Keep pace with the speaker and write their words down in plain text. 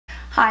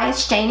Hi,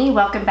 it's Jannie.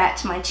 Welcome back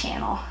to my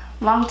channel.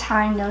 Long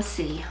time no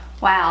see.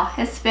 Wow,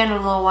 it's been a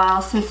little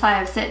while since I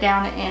have sat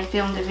down and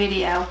filmed a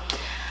video.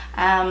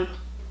 I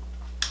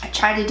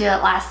tried to do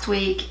it last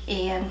week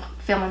and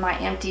filming my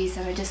empties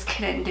and I just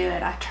couldn't do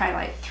it. I tried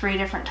like 3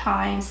 different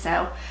times,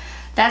 so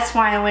that's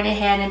why I went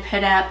ahead and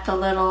put up the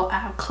little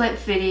clip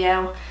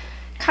video,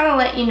 kind of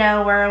let you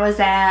know where I was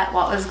at,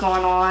 what was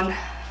going on,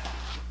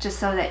 just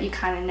so that you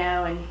kind of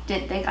know and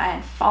didn't think I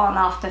had fallen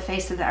off the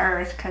face of the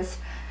earth, because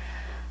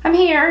I'm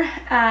here.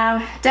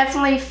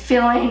 Definitely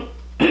feeling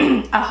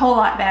a whole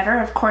lot better.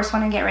 Of course,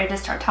 when I get ready to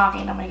start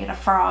talking, I'm gonna get a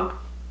frog,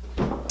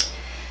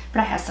 but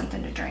I have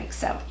something to drink.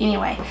 So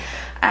anyway,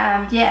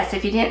 yes,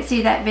 if you didn't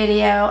see that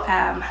video,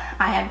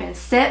 I have been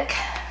sick.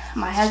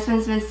 My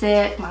husband's been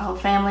sick, my whole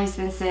family's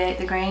been sick,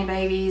 the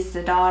grandbabies,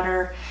 the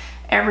daughter,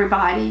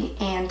 everybody,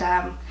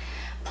 and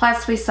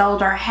plus we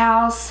sold our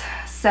house,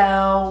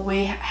 so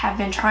we have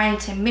been trying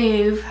to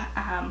move,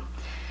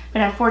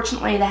 but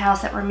unfortunately the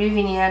house that we're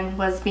moving in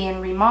was being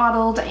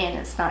remodeled and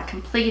it's not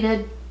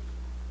completed,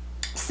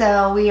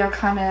 so we are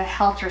kind of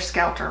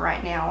helter-skelter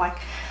right now. Like,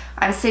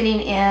 I'm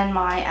sitting in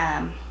my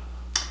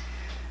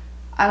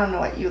I don't know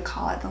what you would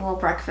call it, the little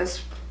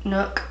breakfast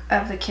nook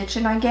of the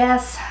kitchen, I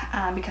guess,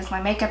 because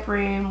my makeup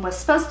room was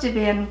supposed to have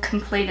been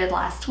completed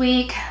last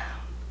week,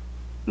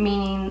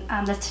 meaning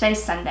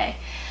today's Sunday,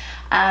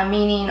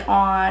 meaning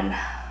on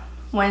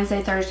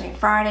Wednesday, Thursday, and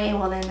Friday.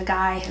 Well, then the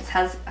guy,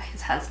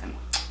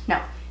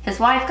 his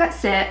wife got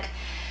sick,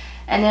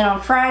 and then on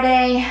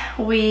Friday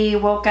we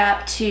woke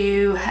up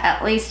to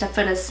at least a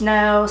foot of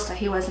snow, so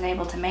he wasn't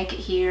able to make it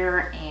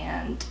here,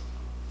 and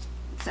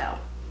so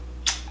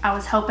I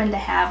was hoping to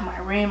have my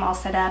room all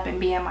set up and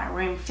be in my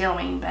room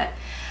filming, but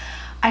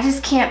I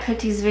just can't put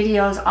these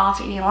videos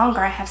off any longer.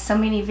 I have so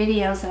many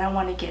videos that I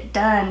want to get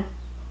done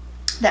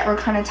that were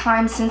kind of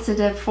time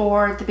sensitive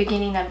for the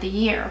beginning of the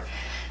year.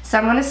 So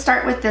I'm going to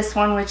start with this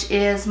one, which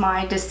is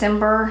my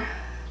December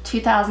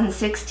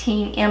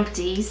 2016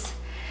 empties,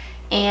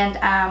 and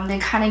then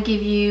kind of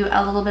give you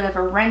a little bit of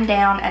a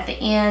rundown at the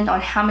end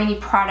on how many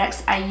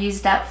products I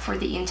used up for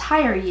the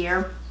entire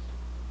year,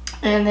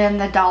 and then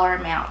the dollar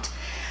amount,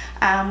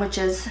 which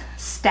is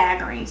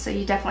staggering, so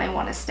you definitely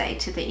want to stay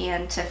to the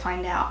end to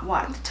find out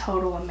what the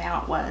total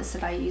amount was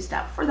that I used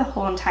up for the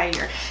whole entire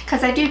year,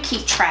 because I do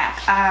keep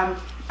track. I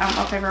don't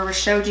know if I've ever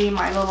showed you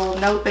my little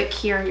notebook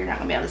here. You're not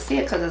going to be able to see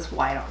it because it's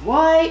white on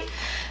white,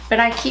 but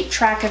I keep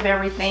track of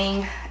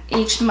everything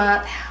each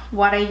month,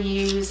 what I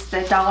use, the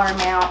dollar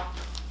amount.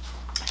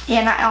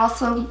 And I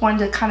also wanted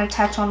to kind of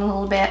touch on a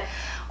little bit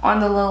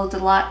on the little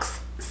deluxe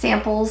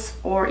samples,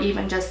 or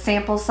even just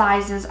sample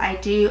sizes. I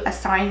do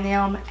assign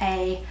them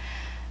a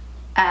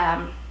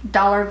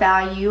dollar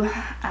value,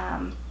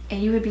 and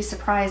you would be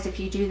surprised if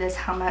you do this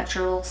how much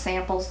your little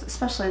samples,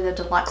 especially the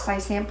deluxe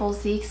size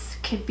samples, these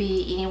could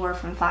be anywhere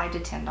from $5 to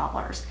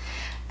 $10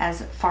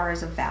 as far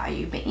as a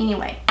value. But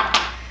anyway,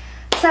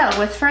 so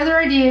with further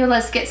ado,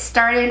 let's get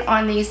started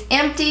on these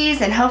empties,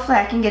 and hopefully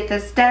I can get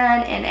this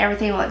done and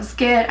everything looks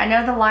good. I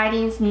know the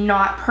lighting's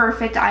not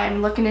perfect. I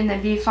am looking in the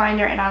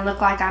viewfinder and I look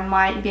like I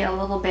might be a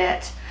little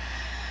bit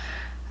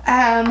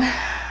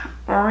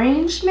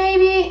orange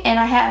maybe, and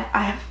I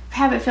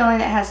have a feeling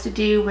that has to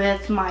do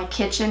with my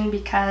kitchen,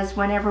 because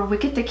whenever we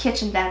get the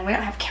kitchen done, we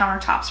don't have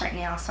countertops right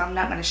now, so I'm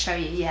not going to show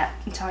you yet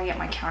until I get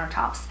my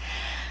countertops.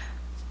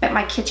 But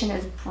my kitchen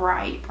is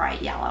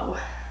bright yellow,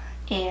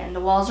 and the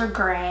walls are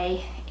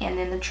gray, and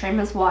then the trim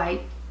is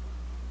white,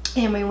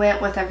 and we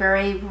went with a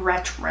very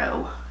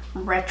retro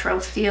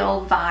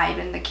feel vibe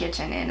in the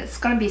kitchen, and it's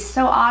going to be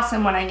so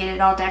awesome when I get it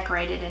all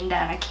decorated and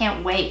done. I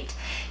can't wait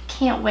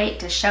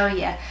to show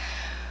you.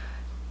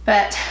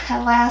 But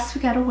at last,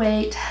 we gotta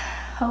wait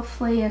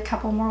hopefully a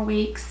couple more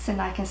weeks and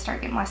I can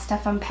start getting my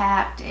stuff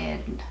unpacked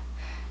and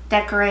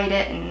decorate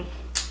it, and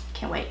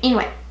can't wait.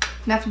 Anyway,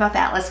 enough about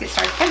that. Let's get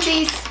started.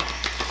 Empties.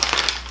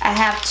 I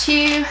have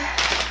 2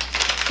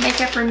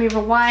 makeup remover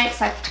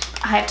wipes. I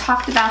have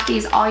talked about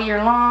these all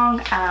year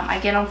long.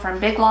 I get them from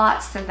Big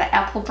Lots. They're the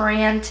Apple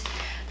brand.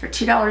 They're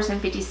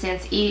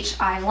 $2.50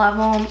 each. I love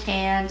them,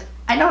 and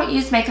I don't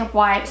use makeup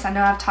wipes. I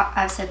know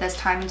I've said this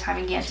time and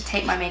time again, to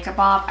take my makeup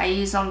off. I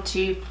use them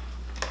to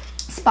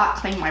spot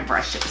clean my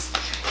brushes,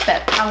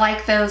 but I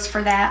like those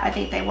for that. I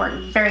think they work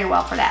very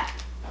well for that.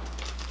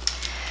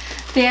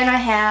 Then I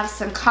have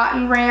some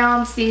cotton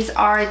rounds. These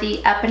are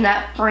the Up and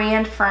Up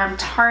brand from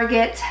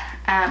Target.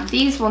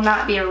 These will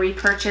not be a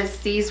repurchase.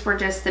 These were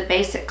just the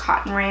basic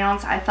cotton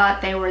rounds. I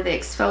thought they were the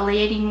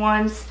exfoliating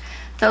ones.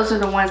 Those are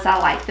the ones I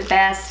like the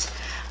best.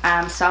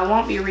 So I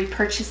won't be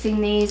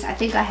repurchasing these. I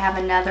think I have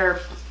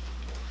another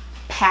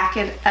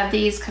packet of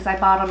these because I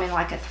bought them in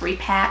like a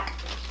 3-pack.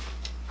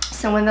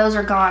 So when those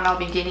are gone, I'll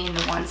be getting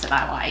the ones that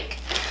I like.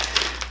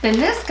 Then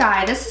this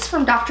guy, this is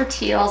from Dr.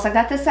 Teal's. I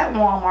got this at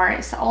Walmart.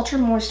 It's the Ultra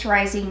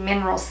Moisturizing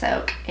Mineral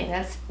Soak, and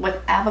it's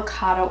with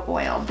avocado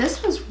oil.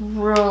 This was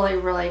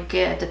really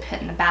good to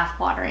put in the bath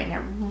water, and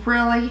it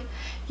really,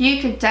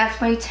 you could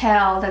definitely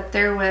tell that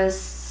there was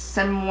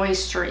some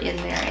moisture in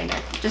there, and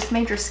it just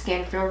made your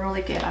skin feel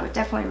really good. I would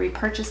definitely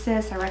repurchase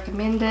this. I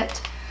recommend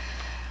it.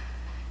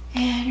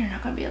 And you're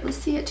not going to be able to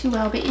see it too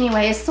well, but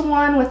anyway, it's the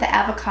one with the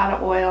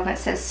avocado oil, and it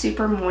says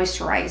Super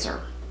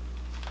Moisturizer.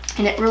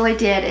 And it really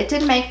did. It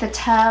did make the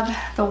tub,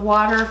 the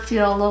water,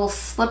 feel a little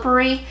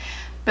slippery,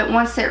 but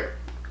once it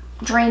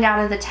drained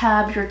out of the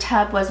tub, your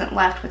tub wasn't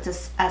left with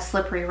this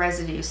slippery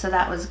residue, so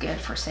that was good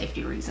for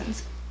safety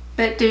reasons.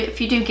 But if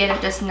you do get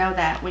it, just know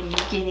that when you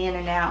get in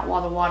and out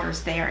while the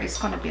water's there, it's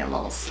going to be a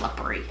little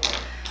slippery.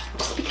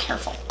 Just be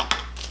careful.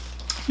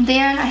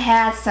 Then I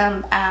had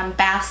some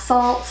bath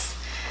salts.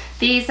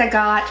 These I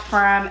got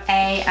from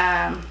a,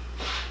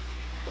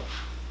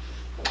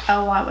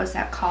 oh, what was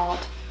that called?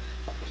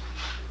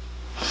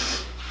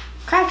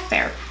 Craft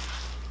fair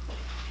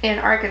in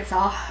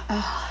Arkansas.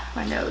 Oh,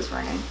 my nose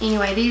running.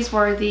 Anyway, these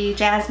were the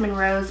Jasmine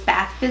Rose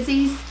Bath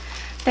Fizzies.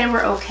 They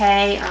were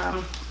okay.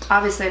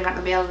 Obviously, I'm not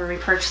going to be able to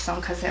repurchase them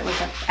because it was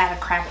at a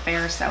craft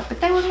fair. So, but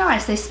they were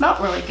nice. They smelled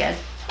really good.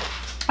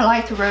 I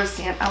like the rose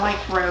scent. I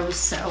like rose,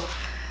 so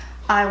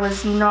I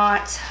was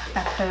not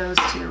opposed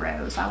to the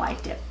rose. I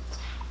liked it.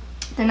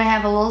 Then I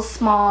have a little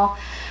small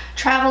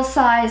travel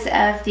size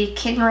of the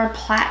Kenra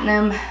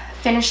Platinum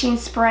Finishing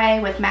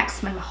Spray with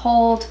maximum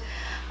hold.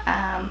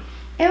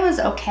 It was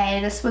okay.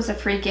 This was a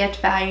free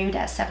gift valued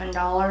at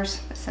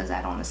 $7. It says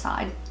that on the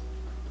side.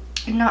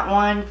 Not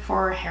one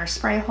for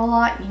hairspray a whole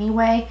lot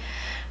anyway,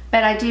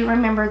 but I do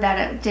remember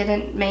that it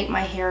didn't make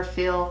my hair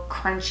feel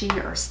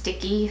crunchy or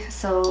sticky.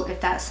 So if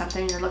that's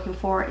something you're looking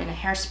for in a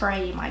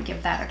hairspray, you might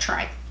give that a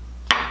try.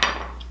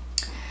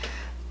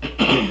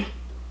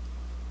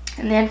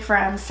 And then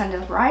from Sunday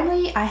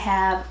Riley, I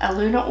have a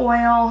Luna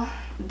oil.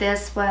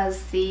 This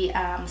was the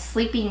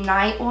Sleeping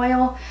Night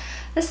oil.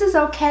 This is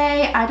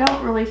okay. I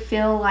don't really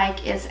feel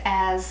like it's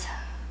as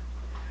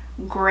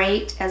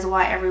great as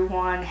what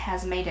everyone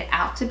has made it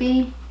out to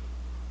be.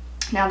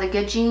 Now the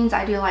Good Genes,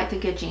 I do like the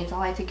Good Genes. I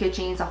like the Good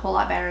Genes a whole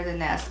lot better than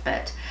this,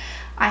 but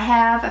I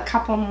have a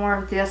couple more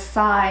of this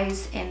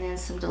size and then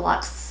some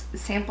deluxe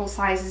sample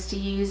sizes to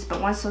use,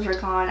 but once those are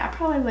gone, I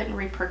probably wouldn't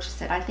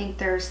repurchase it. I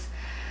think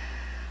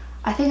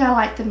I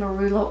like the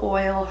Marula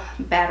oil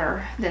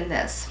better than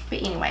this.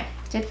 But anyway,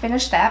 did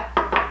finish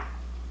that.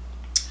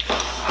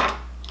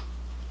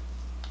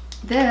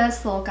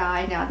 This little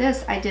guy, now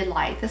this I did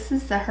like. This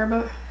is the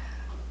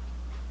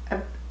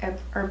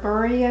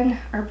Herbarian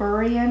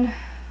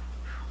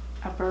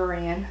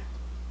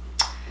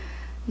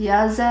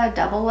Yaza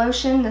Double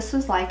Lotion. This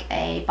was like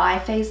a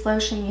biphase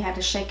lotion. You had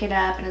to shake it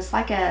up, and it's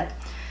like an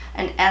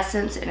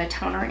essence and a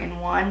toner in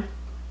one.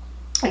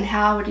 And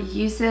how I would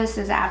use this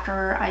is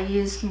after I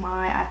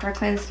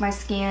cleansed my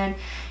skin,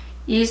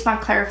 use my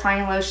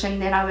clarifying lotion,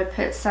 then I would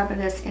put some of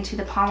this into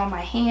the palm of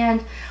my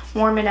hand,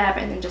 warm it up,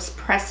 and then just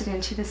press it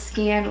into the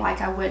skin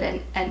like I would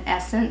an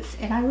essence.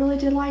 And I really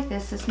did like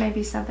this. This may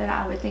be something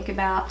I would think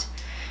about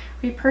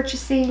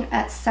repurchasing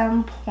at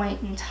some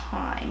point in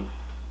time.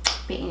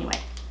 But anyway,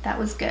 that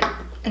was good.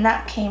 And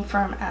that came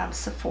from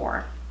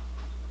Sephora.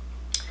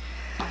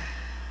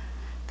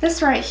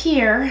 This right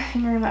here,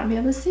 and you're not going to be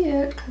able to see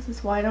it because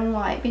it's white on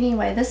white. But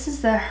anyway, this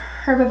is the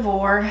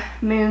Herbivore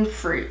Moon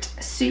Fruit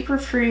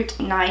Superfruit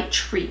Night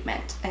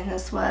Treatment. And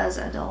this was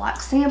a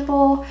deluxe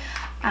sample.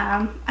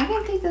 I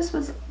didn't think this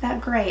was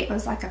that great. It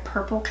was like a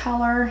purple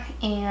color,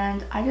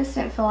 and I just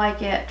didn't feel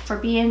like it, for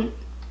being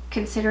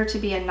considered to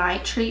be a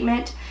night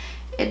treatment,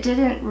 it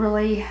didn't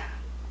really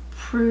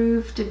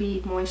prove to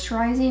be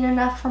moisturizing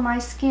enough for my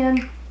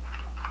skin.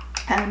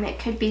 It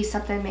could be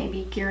something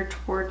maybe geared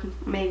toward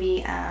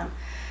maybe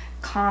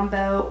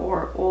combo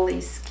or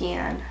oily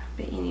skin.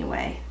 But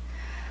anyway,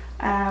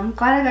 I'm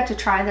glad I got to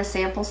try the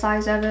sample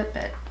size of it,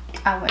 but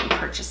I wouldn't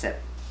purchase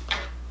it.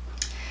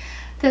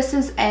 This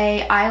is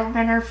a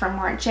eyeliner from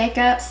Marc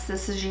Jacobs.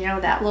 This is, you know,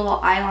 that little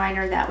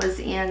eyeliner that was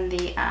in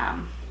the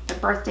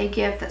birthday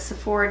gift that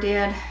Sephora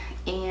did,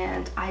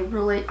 and I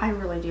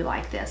really do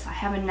like this. I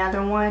have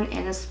another one,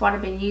 and this is what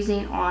I've been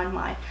using on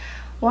my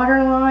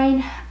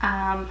waterline.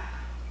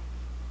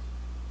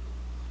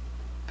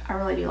 I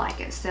really do like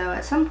it. So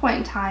at some point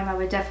in time, I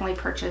would definitely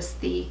purchase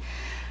the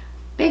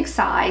big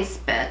size,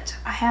 but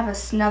I have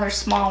another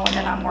small one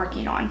that I'm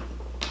working on.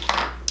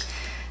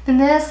 And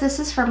this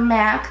is from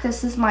MAC.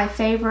 This is my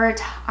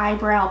favorite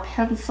eyebrow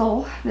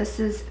pencil. This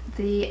is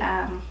the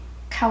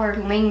color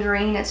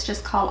Lingering. It's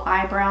just called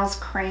Eyebrows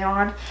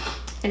Crayon.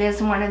 It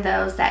is one of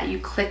those that you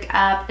click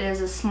up. It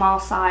is a small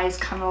size,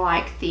 kind of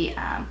like the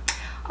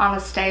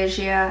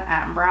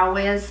Anastasia Brow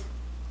Wiz.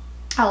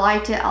 I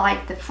liked it. I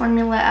like the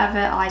formula of it.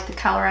 I like the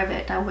color of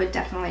it. I would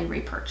definitely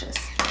repurchase.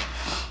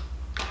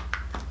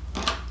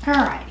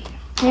 Alrighty,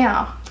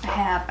 now I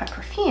have a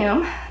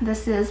perfume.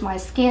 This is my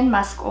Skin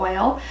Musk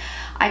Oil.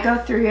 I go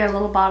through a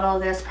little bottle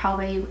of this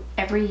probably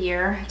every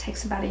year. It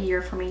takes about a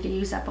year for me to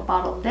use up a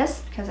bottle of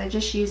this because I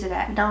just use it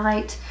at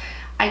night.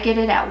 I get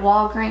it at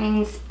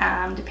Walgreens,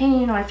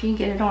 depending on if you can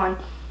get it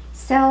on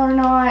sale or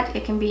not.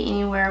 It can be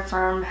anywhere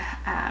from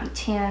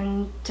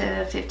 $10 to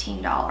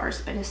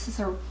 $15, but this is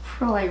a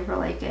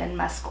really good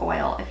musk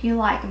oil. If you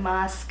like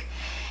musk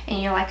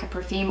and you like a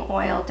perfume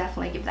oil,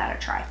 definitely give that a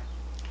try.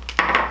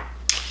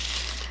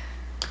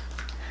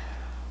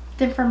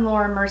 Then from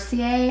Laura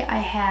Mercier, I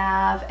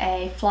have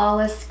a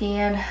Flawless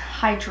Skin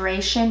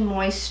Hydration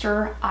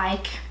Moisture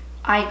Eye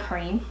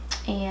Cream.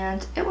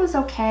 And it was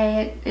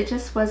okay. It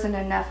just wasn't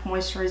enough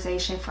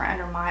moisturization for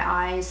under my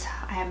eyes.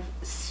 I have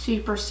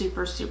super,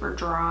 super, super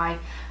dry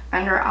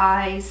under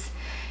eyes.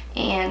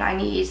 And I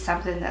need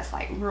something that's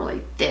like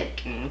really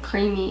thick and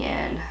creamy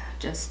and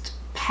just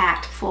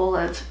packed full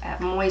of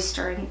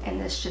moisture.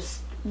 And this just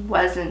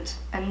wasn't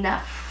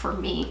enough for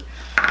me.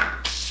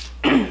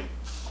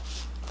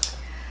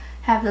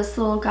 Have this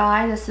little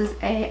guy. This is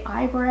a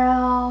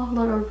eyebrow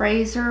little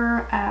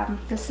razor.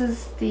 This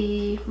is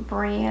the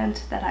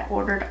brand that I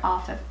ordered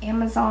off of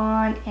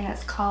Amazon, and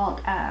it's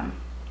called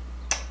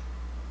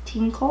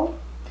Tinkle.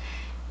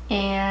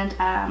 And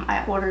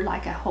I ordered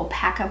like a whole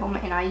pack of them,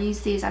 and I use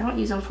these. I don't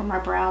use them for my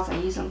brows. I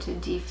use them to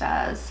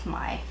defuzz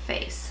my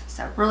face.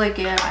 So really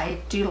good. I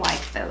do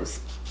like those.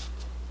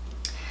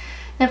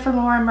 Then from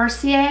Laura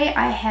Mercier,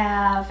 I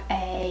have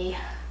a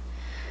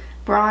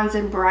Bronze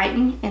and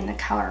Brighten in the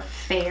color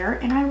Fair,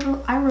 and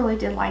I really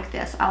did like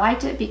this. I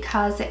liked it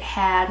because it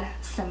had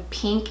some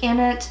pink in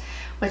it,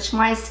 which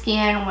my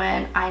skin,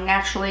 when I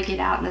naturally get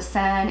out in the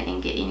sun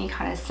and get any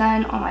kind of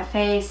sun on my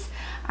face,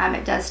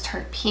 it does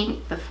turn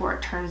pink before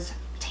it turns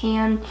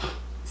tan.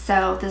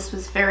 So this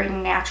was very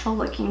natural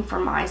looking for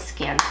my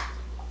skin.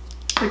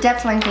 We're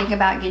definitely thinking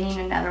about getting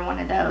another one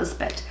of those,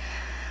 but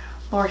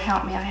Lord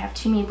help me, I have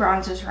too many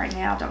bronzers right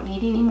now. Don't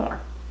need any more.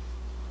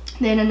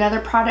 Then another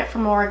product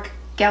from Laura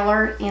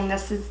Geller, and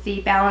this is the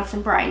Balance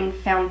and Brighten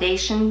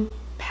Foundation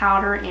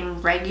Powder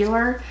in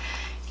regular,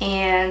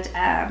 and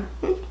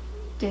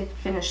did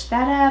finish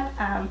that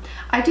up.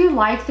 I do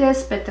like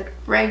this, but the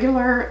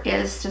regular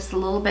is just a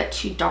little bit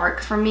too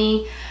dark for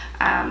me.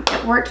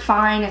 It worked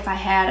fine if I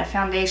had a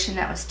foundation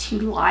that was too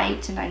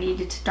light and I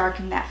needed to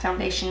darken that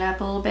foundation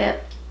up a little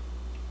bit.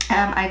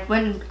 I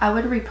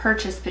would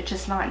repurchase, but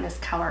just not in this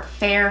color.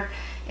 Fair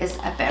is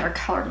a better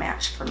color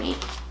match for me.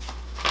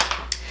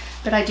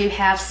 But I do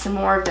have some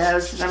more of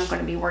those that I'm going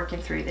to be working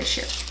through this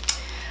year.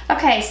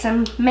 Okay,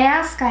 some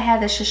masks. I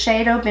have the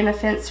Shiseido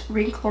Benefits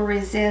Wrinkle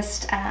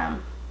Resist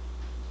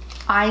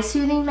Eye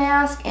Soothing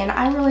Mask, and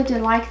I really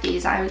did like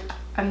these. I'm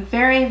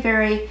very,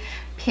 very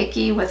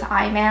picky with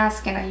eye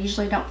masks, and I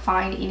usually don't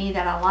find any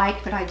that I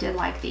like, but I did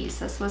like these.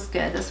 This was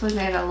good. This was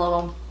in a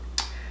little,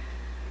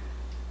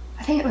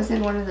 I think it was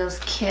in one of those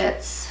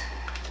kits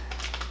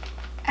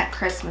at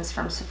Christmas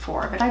from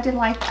Sephora, but I did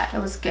like that.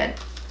 It was good.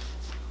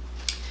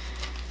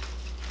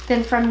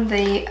 Then from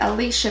the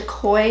Alicia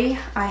Coy,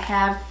 I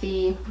have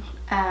the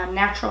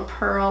Natural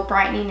Pearl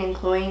Brightening and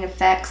Glowing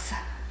Effects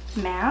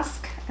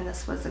Mask. And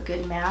this was a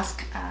good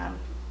mask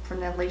from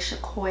the Alicia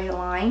Coy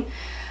line.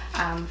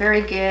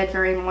 Very good,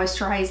 very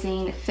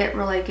moisturizing. It fit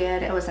really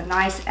good. It was a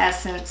nice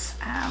essence.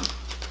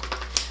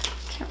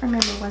 Can't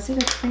remember, was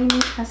it a creamy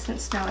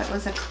essence? No, it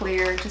was a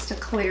clear, just a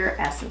clear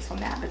essence on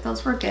that. But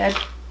those were good.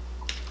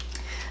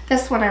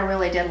 This one I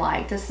really did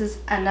like. This is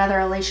another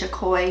Alicia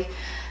Coy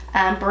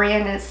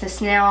brand. It's the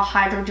Snail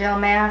Hydrogel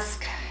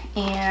Mask,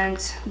 and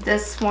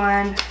this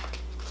one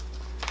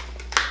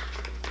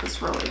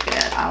was really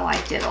good. I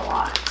liked it a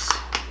lot.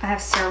 I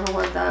have several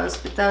of those,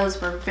 but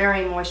those were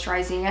very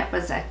moisturizing. It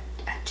was a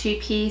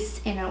two-piece,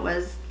 and it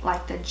was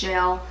like the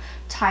gel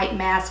type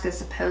mask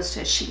as opposed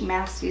to a sheet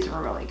mask. These were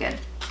really good.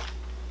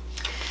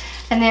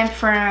 And then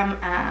from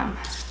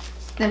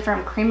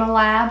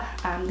Cremolab,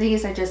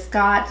 these I just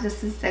got.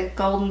 This is the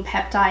Golden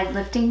Peptide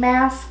Lifting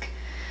Mask.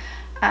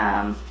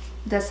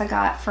 This I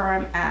got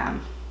from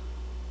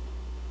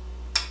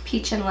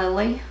Peach and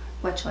Lily,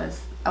 which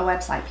was a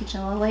website, Peach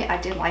and Lily. I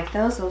did like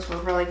those. Those were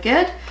really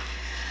good.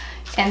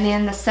 And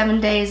then the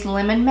 7 Days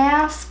Lemon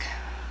Mask.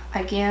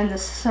 Again,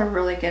 this is a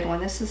really good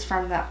one. This is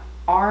from the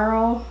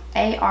Ariul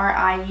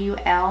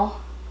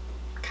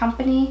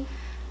company.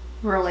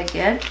 Really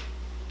good.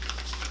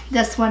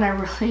 This one I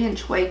really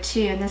enjoyed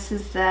too, and this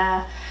is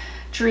the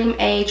Dream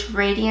Age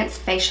Radiance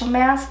Facial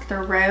Mask, the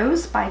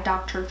Rose by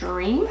Dr.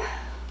 Dream.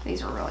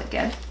 These are really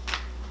good.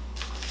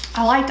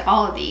 I liked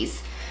all of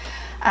these.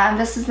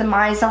 This is the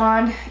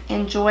Mizon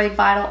Enjoy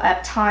Vital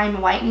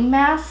Uptime Whitening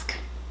Mask.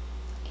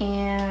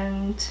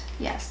 And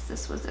yes,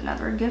 this was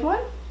another good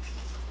one.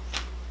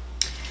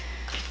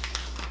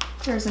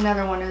 There's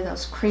another one of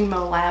those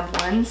Cremolab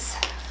ones.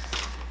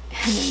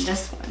 And then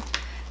this one.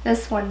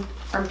 This one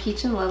from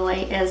Peach and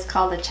Lily is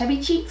called the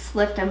Chubby Cheeks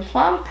Lift and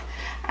Plump.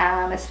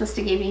 It's supposed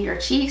to give you your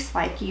cheeks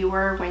like you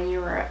were when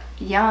you were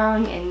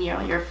young, and you know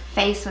your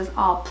face was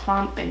all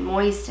plump and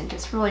moist and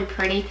just really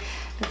pretty.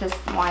 But this is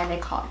why they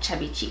call it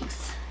Chubby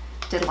Cheeks.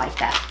 Did like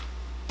that.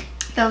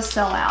 Those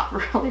sell out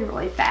really,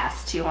 really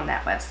fast too on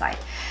that website.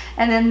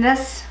 And then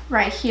this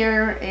right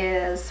here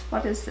is,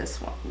 what is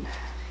this one?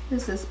 Who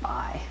is this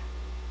by?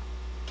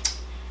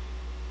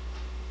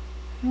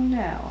 I don't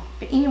know.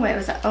 But anyway, it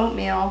was an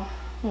oatmeal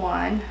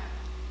one.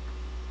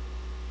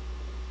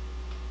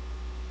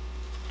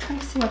 I'm trying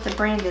to see what the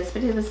brand is,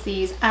 but it was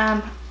these.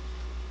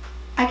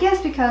 I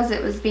guess because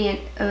it was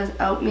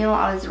oatmeal,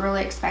 I was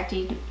really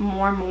expecting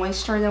more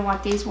moisture than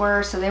what these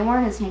were, so they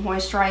weren't as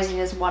moisturizing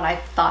as what I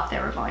thought they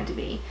were going to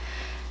be.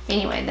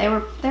 Anyway, they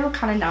were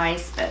kind of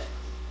nice, but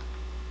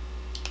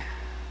I'm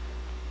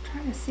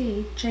trying to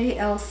see,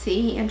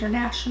 JLC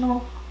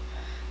International.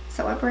 Is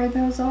that what brand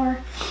those are?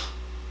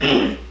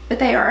 But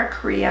they are a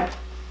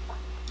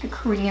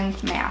Korean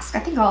mask. I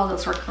think all of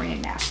those were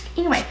Korean masks.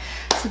 Anyway,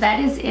 so that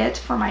is it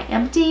for my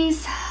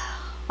empties.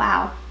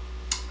 Wow,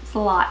 it's a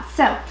lot.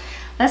 So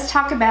let's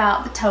talk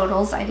about the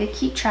totals. I did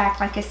keep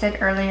track, like I said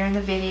earlier in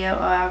the video,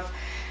 of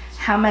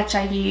how much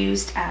I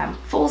used.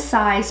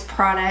 Full-size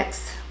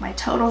products, my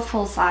total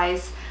full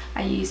size,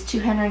 I used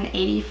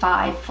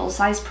 285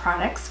 full-size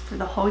products for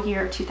the whole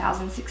year of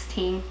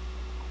 2016.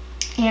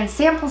 And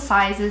sample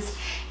sizes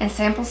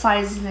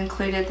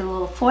included the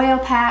little foil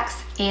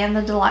packs and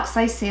the deluxe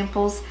size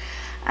samples.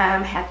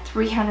 Had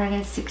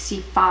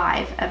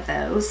 365 of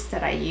those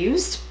that I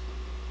used.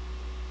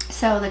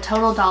 So the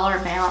total dollar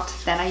amount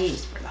that I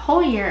used for the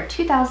whole year of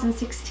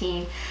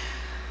 2016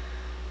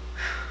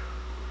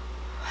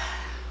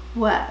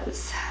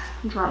 was,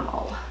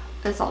 drumroll,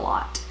 is a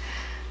lot.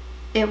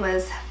 It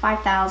was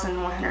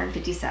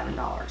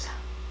 $5,157.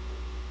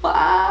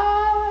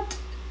 What?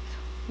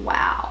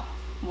 Wow.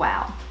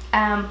 Wow.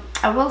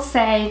 I will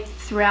say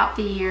throughout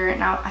the year,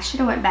 and I should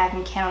have went back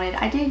and counted,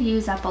 I did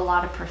use up a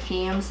lot of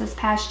perfumes this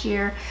past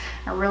year.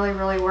 I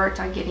really worked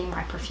on getting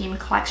my perfume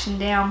collection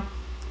down,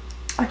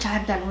 which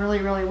I've done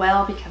really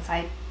well because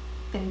I've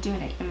been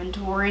doing an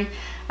inventory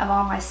of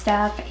all my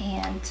stuff.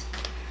 And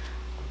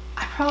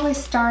I probably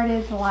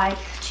started like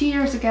 2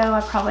 years ago.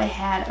 I probably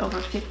had over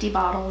 50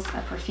 bottles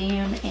of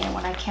perfume, and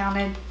when I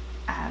counted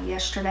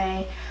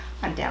yesterday,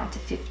 I'm down to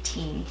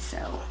 15.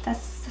 So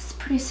that's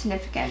pretty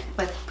significant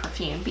with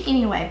perfume. But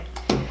anyway,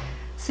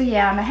 so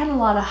yeah, and I had a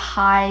lot of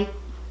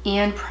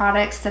high-end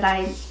products that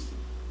I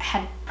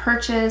had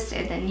purchased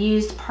and then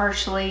used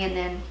partially, and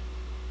then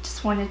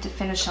just wanted to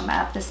finish them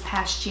up this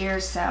past year.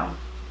 So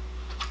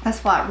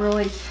that's what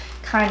really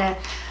kind of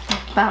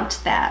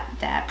bumped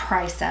that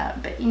price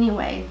up. But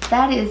anyway,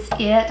 that is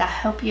it. I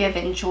hope you have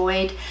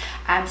enjoyed.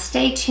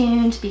 Stay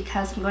tuned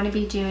because I'm going to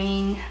be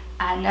doing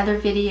another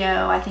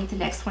video. I think the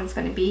next one's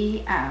going to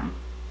be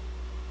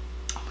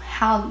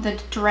how the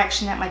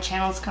direction that my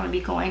channel is going to be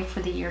going for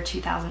the year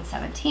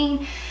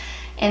 2017,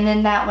 and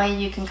then that way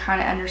you can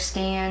kind of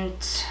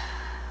understand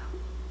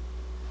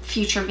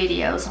future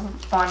videos on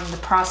the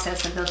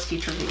process of those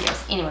future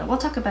videos. Anyway, we'll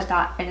talk about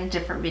that in a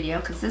different video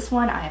because this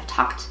one I have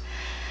talked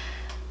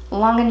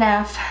long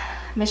enough.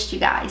 Missed you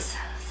guys.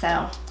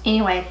 So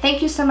anyway,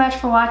 thank you so much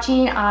for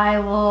watching. I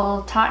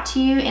will talk to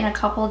you in a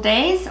couple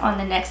days on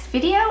the next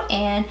video,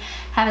 and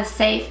have a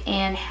safe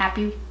and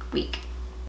happy week.